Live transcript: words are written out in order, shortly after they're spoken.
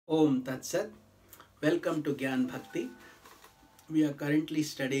Om Tat Sat. Welcome to Gyan Bhakti. We are currently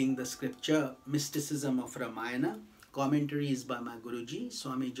studying the scripture Mysticism of Ramayana. Commentaries by my Guruji,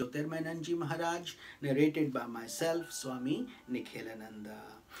 Swami Jyotirmayananji Maharaj, narrated by myself, Swami Nikhilananda.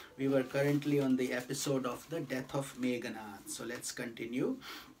 We were currently on the episode of the death of Meghanath. So let's continue.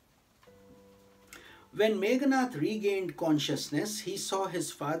 When Meghanath regained consciousness, he saw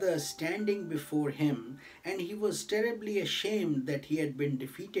his father standing before him, and he was terribly ashamed that he had been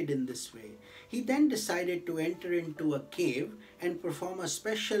defeated in this way. He then decided to enter into a cave and perform a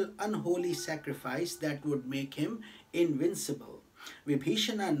special unholy sacrifice that would make him invincible.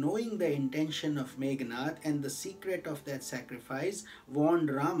 Vibhishana, knowing the intention of Meghanath and the secret of that sacrifice, warned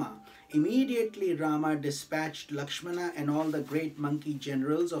Rama. Immediately Rama dispatched Lakshmana and all the great monkey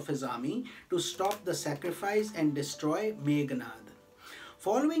generals of his army to stop the sacrifice and destroy Meghanath.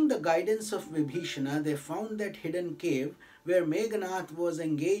 Following the guidance of Vibhishana, they found that hidden cave where Meghanath was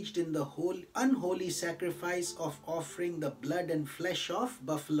engaged in the unholy sacrifice of offering the blood and flesh of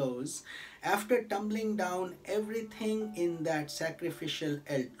buffaloes. After tumbling down everything in that sacrificial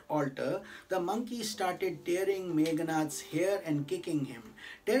altar, the monkey started tearing Meghanath's hair and kicking him.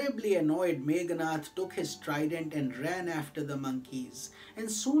 Terribly annoyed, Meghanath took his trident and ran after the monkeys. And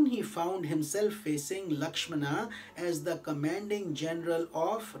soon he found himself facing Lakshmana as the commanding general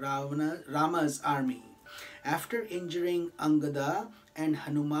of Rama's army. After injuring Angada and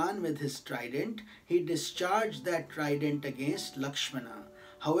Hanuman with his trident, he discharged that trident against Lakshmana.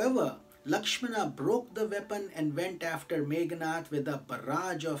 However, Lakshmana broke the weapon and went after Meghanath with a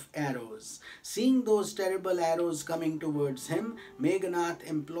barrage of arrows. Seeing those terrible arrows coming towards him, Meghanath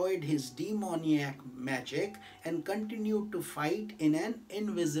employed his demoniac magic and continued to fight in an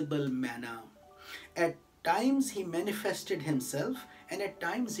invisible manner. At times he manifested himself, and at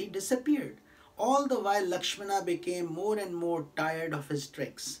times he disappeared. All the while Lakshmana became more and more tired of his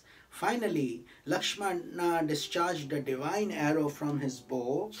tricks. Finally, Lakshmana discharged a divine arrow from his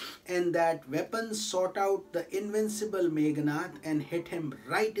bow, and that weapon sought out the invincible Meghanath and hit him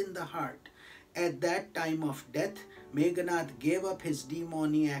right in the heart. At that time of death, Meghanath gave up his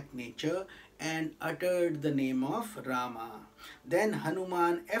demoniac nature and uttered the name of Rama. Then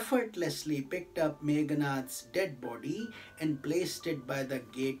Hanuman effortlessly picked up Meghanath's dead body and placed it by the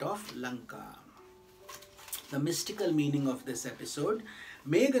gate of Lanka. The mystical meaning of this episode: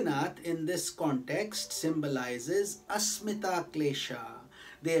 Meghanath in this context symbolizes asmita klesha,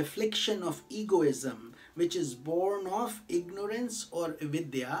 the affliction of egoism, which is born of ignorance or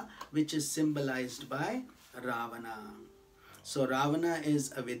avidya, which is symbolized by Ravana. So Ravana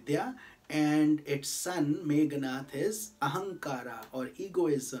is avidya and its son Meghanath is ahankara or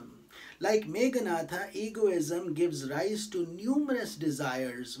egoism. Like Meghanatha, egoism gives rise to numerous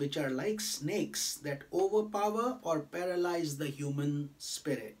desires which are like snakes that overpower or paralyze the human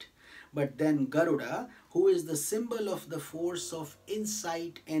spirit. But then Garuda, who is the symbol of the force of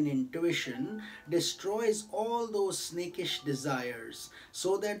insight and intuition, destroys all those snakish desires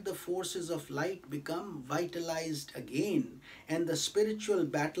so that the forces of light become vitalized again and the spiritual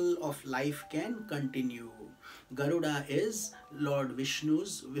battle of life can continue. Garuda is Lord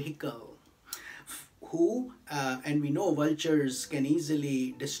Vishnu's vehicle, and we know vultures can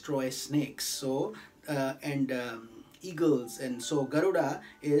easily destroy snakes, and eagles, and so Garuda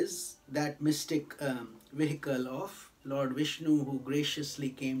is that mystic vehicle of Lord Vishnu, who graciously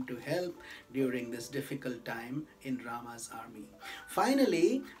came to help during this difficult time in Rama's army.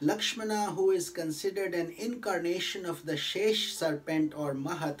 Finally, Lakshmana, who is considered an incarnation of the Shesh serpent or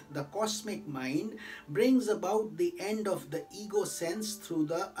Mahat, the cosmic mind, brings about the end of the ego sense through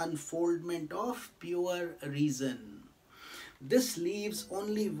the unfoldment of pure reason. This leaves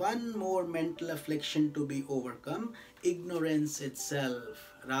only one more mental affliction to be overcome: ignorance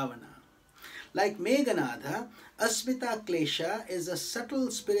itself, Ravana. Like Meghanatha, Asmita Klesha is a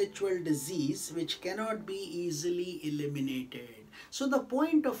subtle spiritual disease which cannot be easily eliminated. So the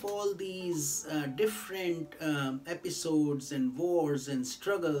point of all these different episodes and wars and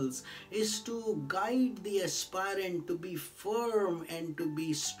struggles is to guide the aspirant to be firm and to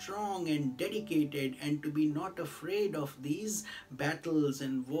be strong and dedicated and to be not afraid of these battles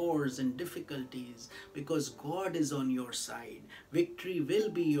and wars and difficulties, because God is on your side. Victory will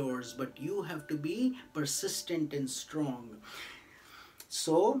be yours, but you have to be persistent and strong.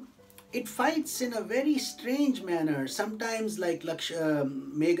 So it fights in a very strange manner, sometimes like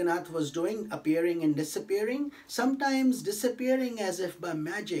Meghanath was doing, appearing and disappearing, sometimes disappearing as if by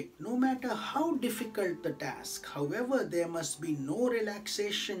magic. No matter how difficult the task, however, there must be no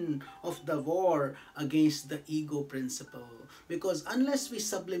relaxation of the war against the ego principle, because unless we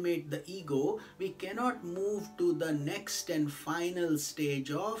sublimate the ego, we cannot move to the next and final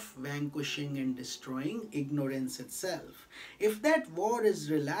stage of vanquishing and destroying ignorance itself. If that war is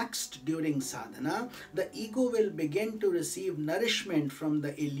relaxed during sadhana, the ego will begin to receive nourishment from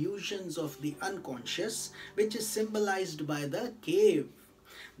the illusions of the unconscious, which is symbolized by the cave.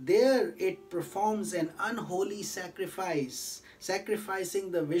 There it performs an unholy sacrifice,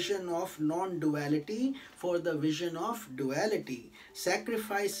 sacrificing the vision of non-duality for the vision of duality,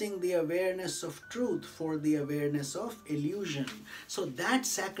 sacrificing the awareness of truth for the awareness of illusion. So that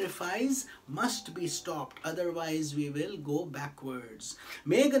sacrifice must be stopped, otherwise we will go backwards.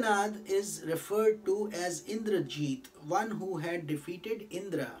 Meghnad is referred to as Indrajit, one who had defeated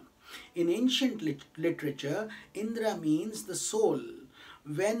Indra. In ancient literature, Indra means the soul.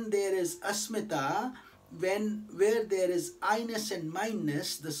 When there is asmita, where there is I-ness and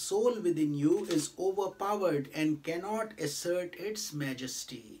mine-ness, the soul within you is overpowered and cannot assert its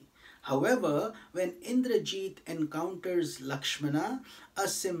majesty. However, when Indrajit encounters Lakshmana, a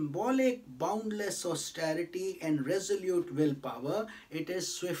symbolic boundless austerity and resolute willpower, it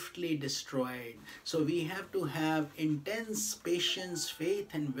is swiftly destroyed. So we have to have intense patience, faith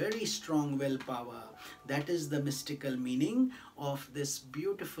and very strong willpower. That is the mystical meaning of this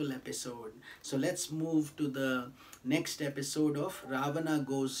beautiful episode. So let's move to the next episode of Ravana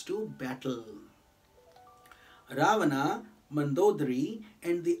Goes to Battle. Ravana, Mandodari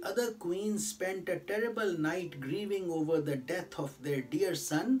and the other queens spent a terrible night grieving over the death of their dear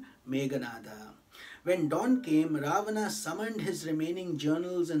son Meghanada. When dawn came, Ravana summoned his remaining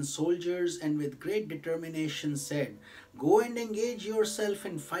generals and soldiers and with great determination said, "Go and engage yourself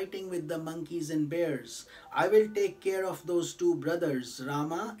in fighting with the monkeys and bears. I will take care of those two brothers,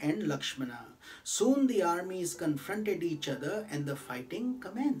 Rama and Lakshmana." Soon the armies confronted each other and the fighting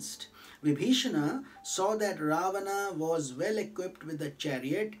commenced. Vibhishana saw that Ravana was well equipped with a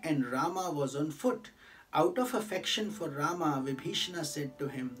chariot and Rama was on foot. Out of affection for Rama, Vibhishana said to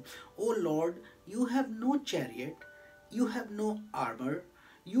him, "O Lord, you have no chariot, you have no armor,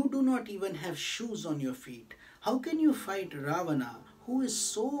 you do not even have shoes on your feet. How can you fight Ravana, who is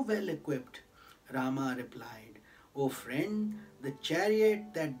so well equipped?" Rama replied, "O friend, the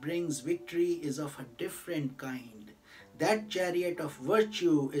chariot that brings victory is of a different kind. That chariot of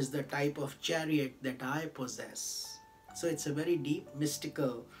virtue is the type of chariot that I possess." So it's a very deep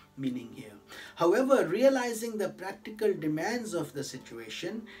mystical meaning here. However, realizing the practical demands of the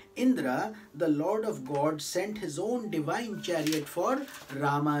situation, Indra, the Lord of God, sent his own divine chariot for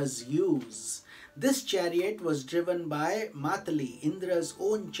Rama's use. This chariot was driven by Matali, Indra's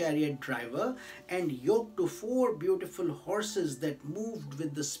own chariot driver, and yoked to 4 beautiful horses that moved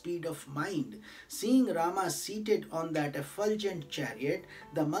with the speed of mind. Seeing Rama seated on that effulgent chariot,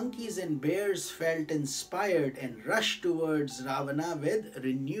 the monkeys and bears felt inspired and rushed towards Ravana with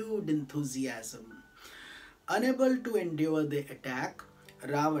renewed enthusiasm. Unable to endure the attack,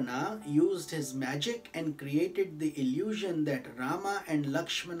 Ravana used his magic and created the illusion that Rama and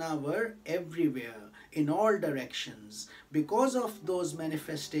Lakshmana were everywhere, in all directions. Because of those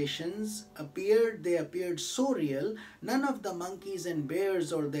manifestations they appeared so real, none of the monkeys and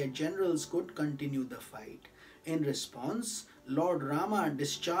bears or their generals could continue the fight. In response, Lord Rama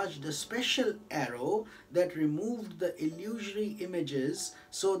discharged a special arrow that removed the illusory images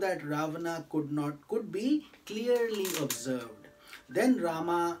so that Ravana could be clearly observed. Then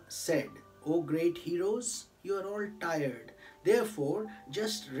Rama said, "O great heroes, you are all tired. Therefore,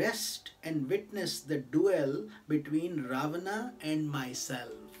 just rest and witness the duel between Ravana and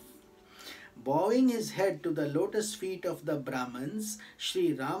myself." Bowing his head to the lotus feet of the Brahmins,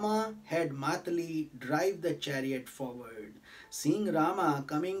 Sri Rama had Matali drive the chariot forward. Seeing Rama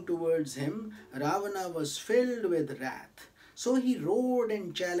coming towards him, Ravana was filled with wrath. So he roared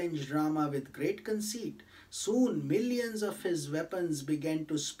and challenged Rama with great conceit. Soon millions of his weapons began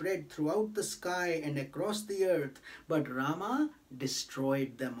to spread throughout the sky and across the earth, but Rama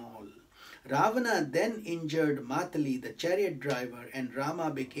destroyed them all. Ravana then injured Matali, the chariot driver, and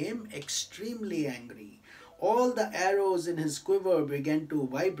Rama became extremely angry. All the arrows in his quiver began to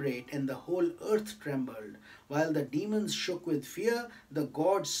vibrate and the whole earth trembled. While the demons shook with fear, the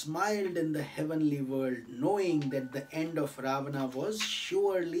gods smiled in the heavenly world, knowing that the end of Ravana was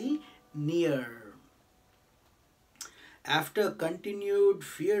surely near. After continued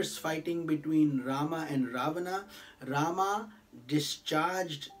fierce fighting between Rama and Ravana, Rama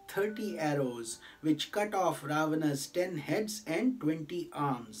discharged 30 arrows, which cut off Ravana's 10 heads and 20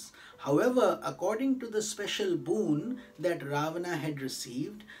 arms. However, according to the special boon that Ravana had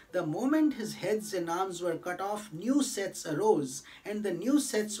received, the moment his heads and arms were cut off, new sets arose, and the new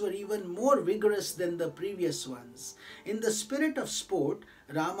sets were even more vigorous than the previous ones. In the spirit of sport,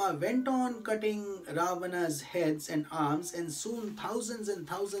 Rama went on cutting Ravana's heads and arms, and soon thousands and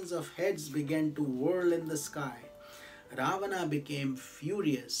thousands of heads began to whirl in the sky. Ravana became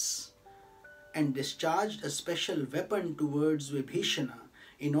furious and discharged a special weapon towards Vibhishana.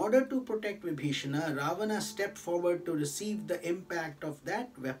 In order to protect Vibhishana, Ravana stepped forward to receive the impact of that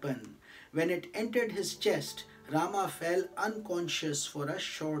weapon. When it entered his chest, Rama fell unconscious for a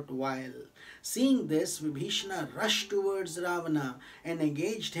short while. Seeing this, Vibhishana rushed towards Ravana and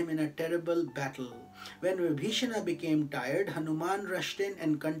engaged him in a terrible battle. When Vibhishana became tired, Hanuman rushed in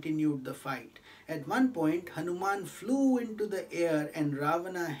and continued the fight. At one point, Hanuman flew into the air and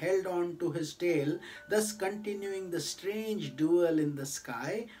Ravana held on to his tail, thus continuing the strange duel in the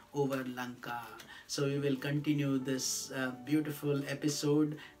sky over Lanka. So we will continue this beautiful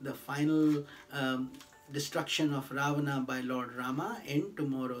episode, the final destruction of Ravana by Lord Rama, in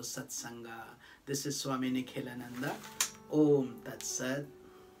tomorrow's Satsanga. This is Swami Nikhilananda. Om Tat Sat.